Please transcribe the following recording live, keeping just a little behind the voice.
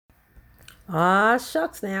Ah,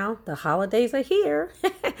 shucks now. The holidays are here.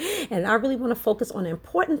 And I really want to focus on an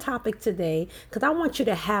important topic today because I want you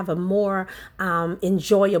to have a more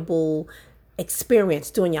enjoyable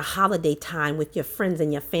experience during your holiday time with your friends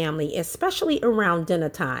and your family, especially around dinner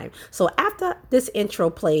time. So after this intro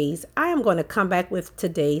plays, I am going to come back with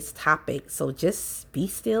today's topic. So just be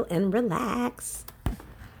still and relax.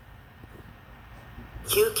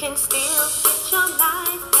 You can still get your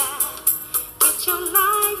life back. Get your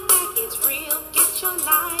life back. It's real. Get your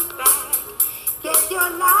life back. Get your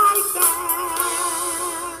life back.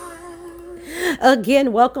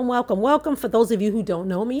 Again, welcome, welcome, welcome. For those of you who don't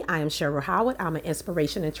know me, I am Cheryl Howard. I'm an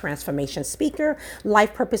inspiration and transformation speaker,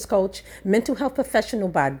 life purpose coach, mental health professional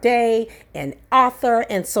by day, an author,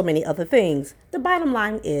 and so many other things. The bottom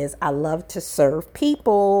line is I love to serve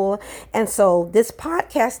people. And so this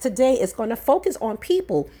podcast today is going to focus on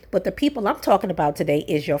people, but the people I'm talking about today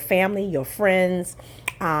is your family, your friends,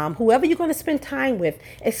 whoever you're going to spend time with,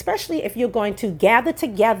 especially if you're going to gather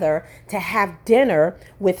together to have dinner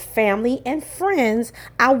with family and friends.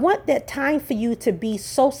 I want that time for you to be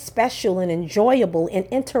so special and enjoyable and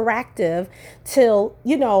interactive till,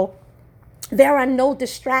 there are no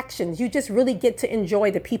distractions. You just really get to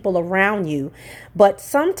enjoy the people around you. But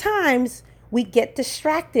sometimes we get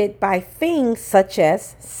distracted by things such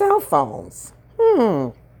as cell phones.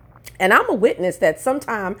 And I'm a witness that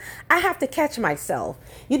sometimes I have to catch myself,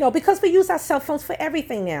 because we use our cell phones for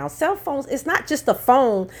everything now. Cell phones, it's not just a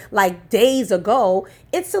phone like days ago,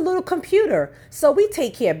 it's a little computer. So we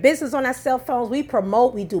take care of business on our cell phones. We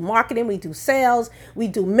promote, we do marketing, we do sales, we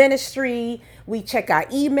do ministry, we check our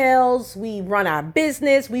emails, we run our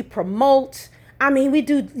business, we promote. We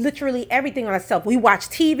do literally everything on ourselves. We watch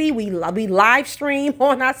TV, we live stream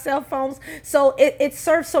on our cell phones. So it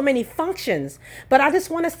serves so many functions. But I just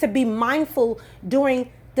want us to be mindful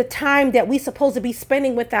during the time that we're supposed to be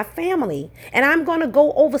spending with our family. And I'm going to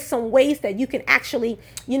go over some ways that you can actually,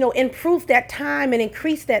 improve that time and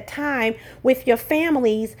increase that time with your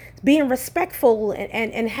families, being respectful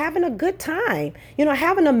and having a good time,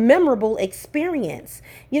 having a memorable experience.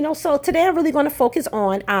 So today I'm really going to focus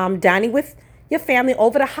on dining with your family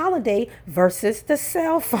over the holiday versus the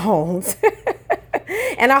cell phones.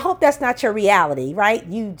 And I hope that's not your reality, right?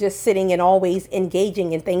 You just sitting and always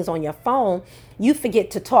engaging in things on your phone. You forget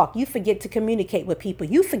to talk. You forget to communicate with people.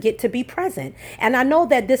 You forget to be present. And I know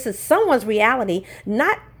that this is someone's reality,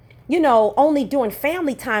 not, only during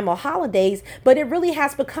family time or holidays, but it really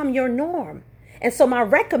has become your norm. And so my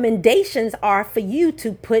recommendations are for you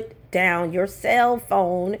to put down your cell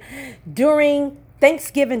phone during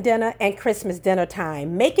Thanksgiving dinner and Christmas dinner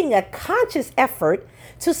time, making a conscious effort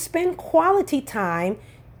to spend quality time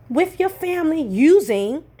with your family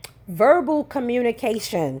using verbal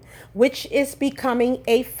communication, which is becoming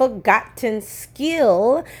a forgotten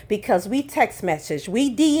skill because we text message,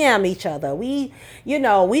 we DM each other. We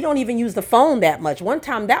don't even use the phone that much. One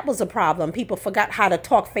time that was a problem. People forgot how to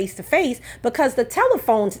talk face to face because the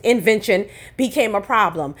telephone's invention became a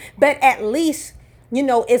problem. But at least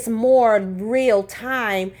it's more real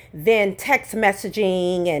time than text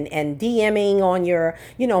messaging and DMing on your,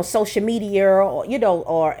 social media or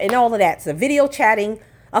and all of that. So video chatting.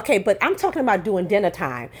 Okay, but I'm talking about doing dinner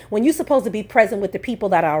time when you're supposed to be present with the people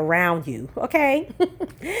that are around you. Okay.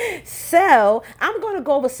 So I'm going to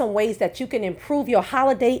go over some ways that you can improve your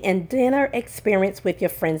holiday and dinner experience with your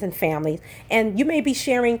friends and families. And you may be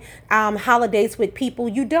sharing holidays with people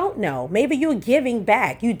you don't know. Maybe you're giving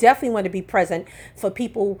back. You definitely want to be present for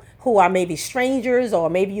people who are maybe strangers, or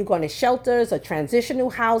maybe you're going to shelters or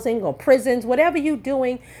transitional housing or prisons, whatever you're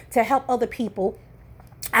doing to help other people.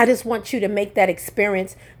 I just want you to make that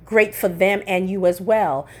experience great for them and you as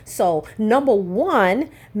well. So number one,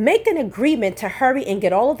 make an agreement to hurry and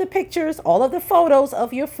get all of the pictures, all of the photos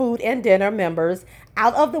of your food and dinner members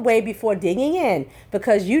out of the way before digging in.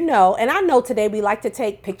 Because and I know today we like to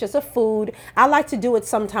take pictures of food. I like to do it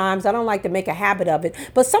sometimes. I don't like to make a habit of it.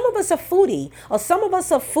 But some of us are foodie, or some of us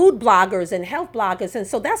are food bloggers and health bloggers. And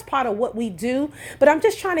so that's part of what we do. But I'm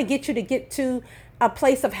just trying to get you to get to a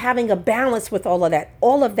place of having a balance with all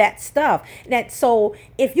of that stuff. So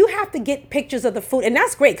if you have to get pictures of the food, and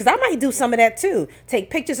that's great, because I might do some of that too.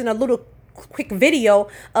 Take pictures in a little quick video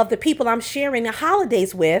of the people I'm sharing the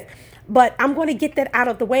holidays with. But I'm going to get that out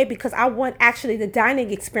of the way because I want actually the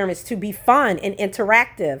dining experience to be fun and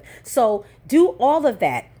interactive. So do all of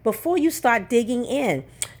that before you start digging in.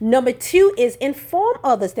 Number two is inform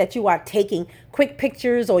others that you are taking quick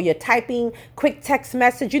pictures or you're typing quick text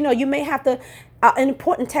message. You may have to, an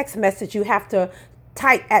important text message, you have to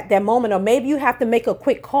tight at that moment, or maybe you have to make a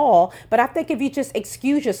quick call. But I think if you just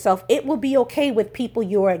excuse yourself, it will be okay with people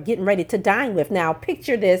you're getting ready to dine with. Now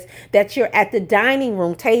picture this, that you're at the dining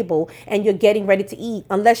room table and you're getting ready to eat,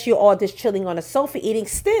 unless you're all just chilling on a sofa eating.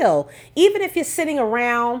 Still, even if you're sitting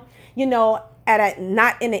around, at a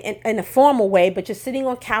not in a formal way, but you're sitting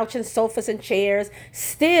on couches, sofas, and chairs,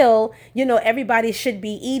 still, everybody should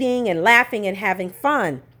be eating and laughing and having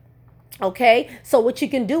fun. Okay, so what you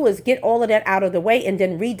can do is get all of that out of the way and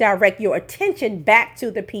then redirect your attention back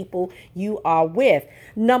to the people you are with.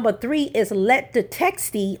 Number 3 is let the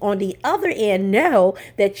textee on the other end know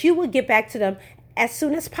that you will get back to them as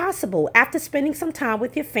soon as possible after spending some time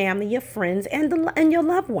with your family, your friends, and your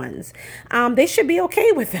loved ones. They should be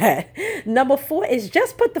okay with that. Number 4 is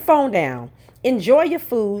just put the phone down. Enjoy your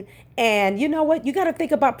food. And you know what? You got to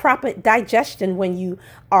think about proper digestion when you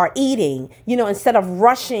are eating, instead of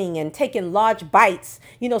rushing and taking large bites,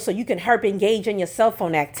 so you can engage in your cell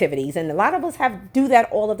phone activities. And a lot of us do that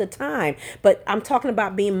all of the time. But I'm talking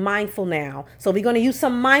about being mindful now. So we're going to use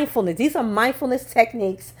some mindfulness. These are mindfulness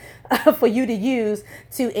techniques for you to use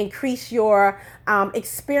to increase your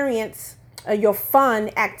experience, your fun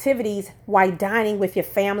activities while dining with your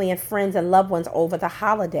family and friends and loved ones over the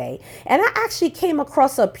holiday. And I actually came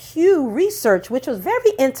across a Pew Research, which was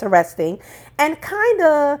very interesting and kind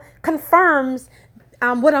of confirms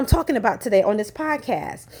what I'm talking about today on this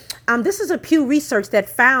podcast. This is a Pew Research that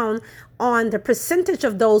found on the percentage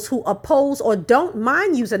of those who oppose or don't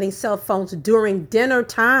mind using their cell phones during dinner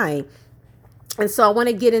time. And so I want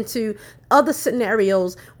to get into other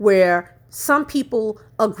scenarios where some people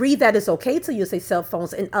agree that it's okay to use their cell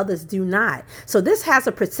phones and others do not. So this has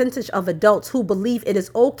a percentage of adults who believe it is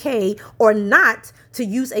okay or not to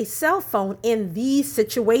use a cell phone in these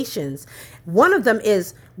situations. One of them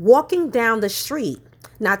is walking down the street.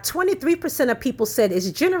 Now, 23% of people said it's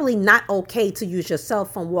generally not okay to use your cell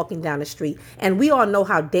phone walking down the street. And we all know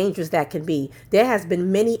how dangerous that can be. There has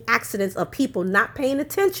been many accidents of people not paying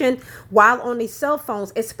attention while on their cell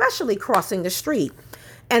phones, especially crossing the street.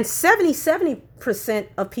 And 70%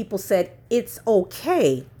 of people said it's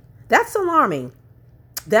okay. That's alarming.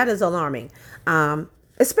 That is alarming,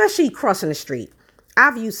 especially crossing the street.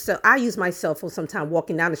 I use my cell phone sometimes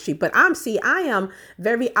walking down the street, but I am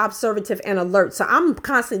very observative and alert. So I'm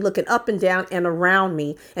constantly looking up and down and around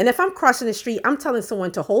me. And if I'm crossing the street, I'm telling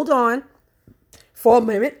someone to hold on for a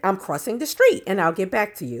minute. I'm crossing the street and I'll get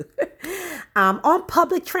back to you. On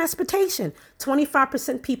public transportation,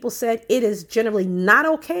 25% people said it is generally not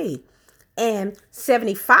okay. And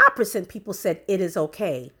 75% people said it is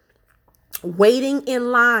okay. Waiting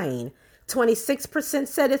in line, 26%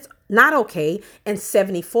 said it's not okay, and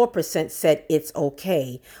 74% said it's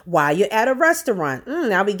okay. While you're at a restaurant,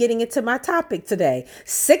 now we're getting into my topic today.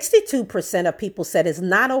 62% of people said it's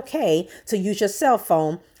not okay to use your cell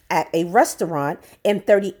phone at a restaurant, and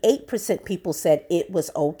 38% people said it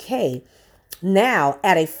was okay. Now,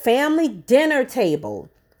 at a family dinner table,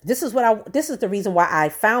 this is the reason why I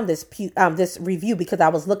found this review, because I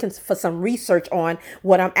was looking for some research on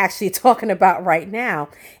what I'm actually talking about right now.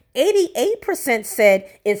 88% said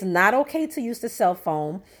it's not okay to use the cell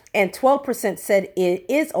phone, and 12% said it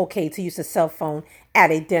is okay to use the cell phone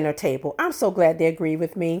at a dinner table. I'm so glad they agree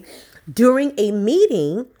with me. During a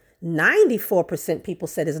meeting, 94% people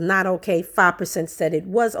said it's not okay. 5% said it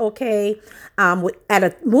was okay. At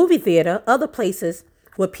a movie theater, other places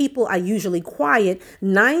where people are usually quiet,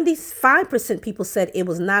 95% people said it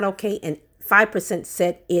was not okay, and 5%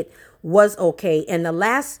 said it was okay. And the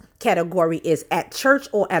last category is at church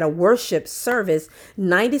or at a worship service.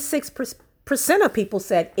 96% of people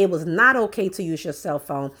said it was not okay to use your cell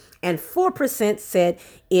phone, and 4% said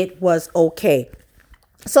it was okay.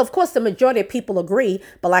 So, of course, the majority of people agree.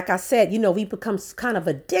 But like I said, we become kind of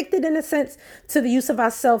addicted in a sense to the use of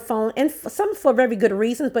our cell phone, and some for very good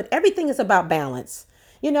reasons. But everything is about balance.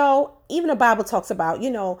 Even the Bible talks about,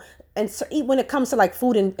 and so when it comes to like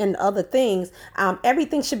food and other things,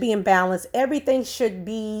 everything should be in balance. Everything should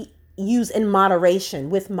be used in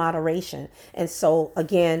moderation, with moderation. And so,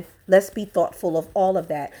 again, let's be thoughtful of all of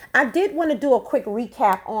that. I did want to do a quick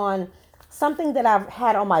recap on something that I've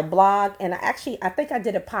had on my blog. And I think I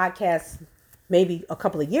did a podcast maybe a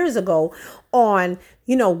couple of years ago on,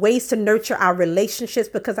 ways to nurture our relationships,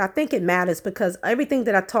 because I think it matters, because everything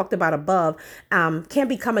that I talked about above can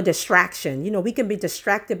become a distraction. We can be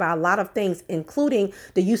distracted by a lot of things, including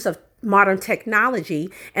the use of modern technology.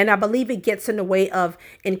 And I believe it gets in the way of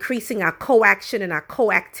increasing our co-action and our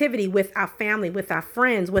co-activity with our family, with our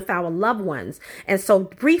friends, with our loved ones. And so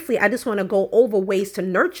briefly, I just want to go over ways to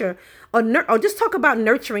nurture or just talk about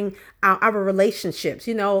nurturing our relationships,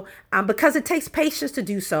 because it takes patience to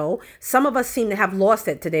do so. Some of us seem to have lost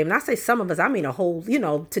it today. When I say some of us, I mean a whole,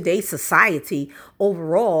 today's society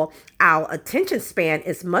overall, our attention span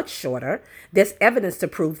is much shorter. There's evidence to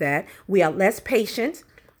prove that. We are less patient.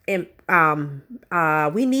 And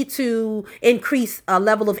we need to increase a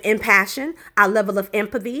level of impassion, our level of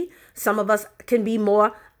empathy. Some of us can be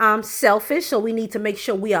more selfish, so we need to make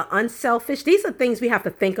sure we are unselfish. These are things we have to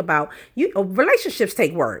think about. Relationships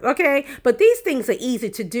take work, okay? But these things are easy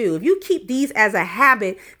to do. If you keep these as a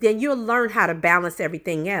habit, then you'll learn how to balance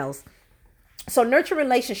everything else. So nurture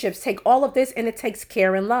relationships take all of this, and it takes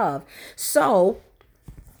care and love. So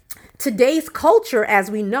today's culture, as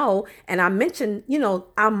we know, and I mentioned,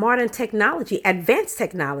 our modern technology, advanced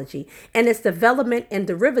technology, and its development and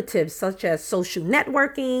derivatives such as social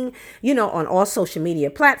networking, on all social media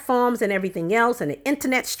platforms and everything else, and the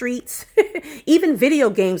internet streets, even video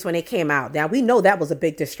games when they came out. Now, we know that was a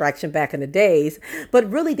big distraction back in the days, but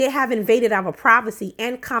really they have invaded our privacy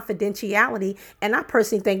and confidentiality. And I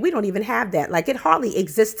personally think we don't even have that. Like, it hardly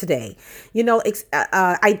exists today.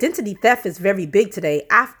 Identity theft is very big today.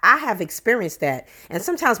 I have experienced that. And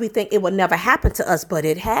sometimes we think it will never happen to us, but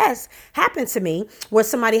it has happened to me where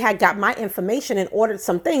somebody had got my information and ordered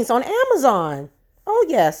some things on Amazon. Oh,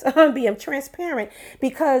 yes. I'm being transparent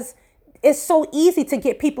because it's so easy to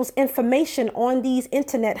get people's information on these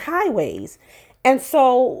internet highways. And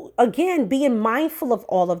so, again, being mindful of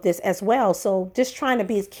all of this as well. So just trying to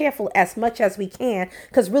be as careful as much as we can,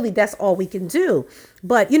 because really that's all we can do.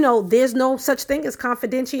 But, there's no such thing as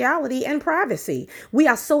confidentiality and privacy. We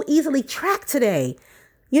are so easily tracked today.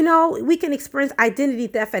 We can experience identity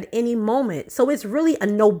theft at any moment. So it's really a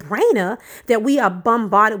no-brainer that we are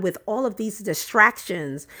bombarded with all of these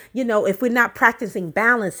distractions. If we're not practicing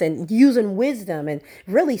balance and using wisdom and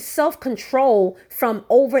really self-control from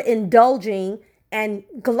overindulging and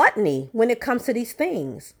gluttony when it comes to these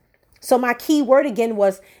things. So my key word again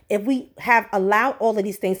was, if we have allowed all of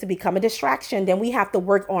these things to become a distraction, then we have to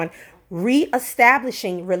work on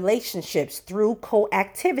reestablishing relationships through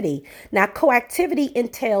coactivity. Now, coactivity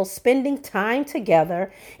entails spending time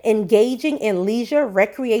together, engaging in leisure,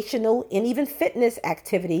 recreational, and even fitness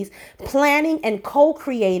activities, planning and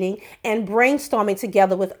co-creating and brainstorming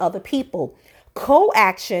together with other people.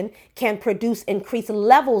 Co-action can produce increased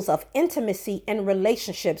levels of intimacy in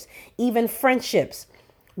relationships, even friendships.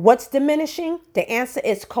 What's diminishing? The answer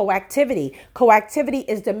is coactivity. Coactivity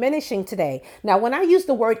is diminishing today. Now, when I use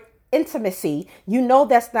the word intimacy,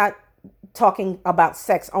 that's not talking about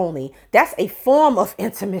sex only. That's a form of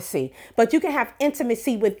intimacy. But you can have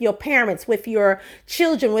intimacy with your parents, with your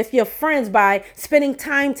children, with your friends by spending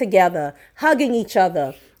time together, hugging each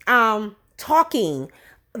other, talking,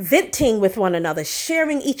 venting with one another,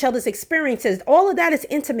 sharing each other's experiences. All of that is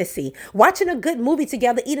intimacy. Watching a good movie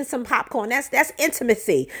together, eating some popcorn, that's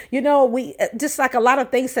intimacy. We just, like a lot of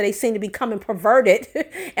things today, seem to be becoming perverted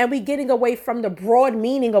and we getting away from the broad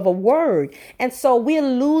meaning of a word. And so we're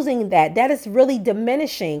losing that. That is really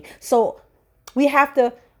diminishing. So we have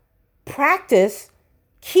to practice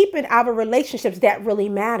keeping our relationships that really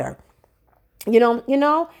matter.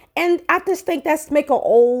 And I just think that's make an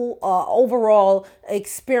overall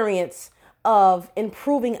experience of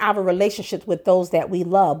improving our relationships with those that we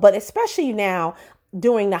love. But especially now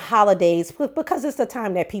during the holidays, because it's the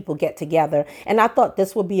time that people get together. And I thought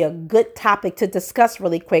this would be a good topic to discuss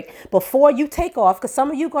really quick before you take off, because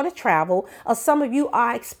some of you are going to travel or some of you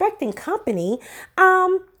are expecting company.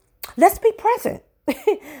 Let's be present.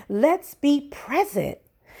 Let's be present.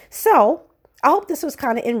 So I hope this was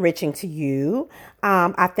kind of enriching to you.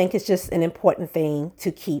 I think it's just an important thing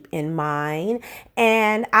to keep in mind.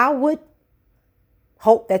 And I would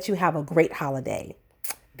hope that you have a great holiday.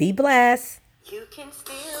 Be blessed. You can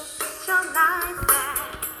still get your life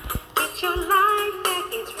back. Get your life back.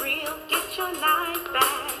 It's real. Get your life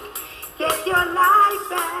back. Get your life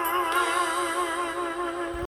back.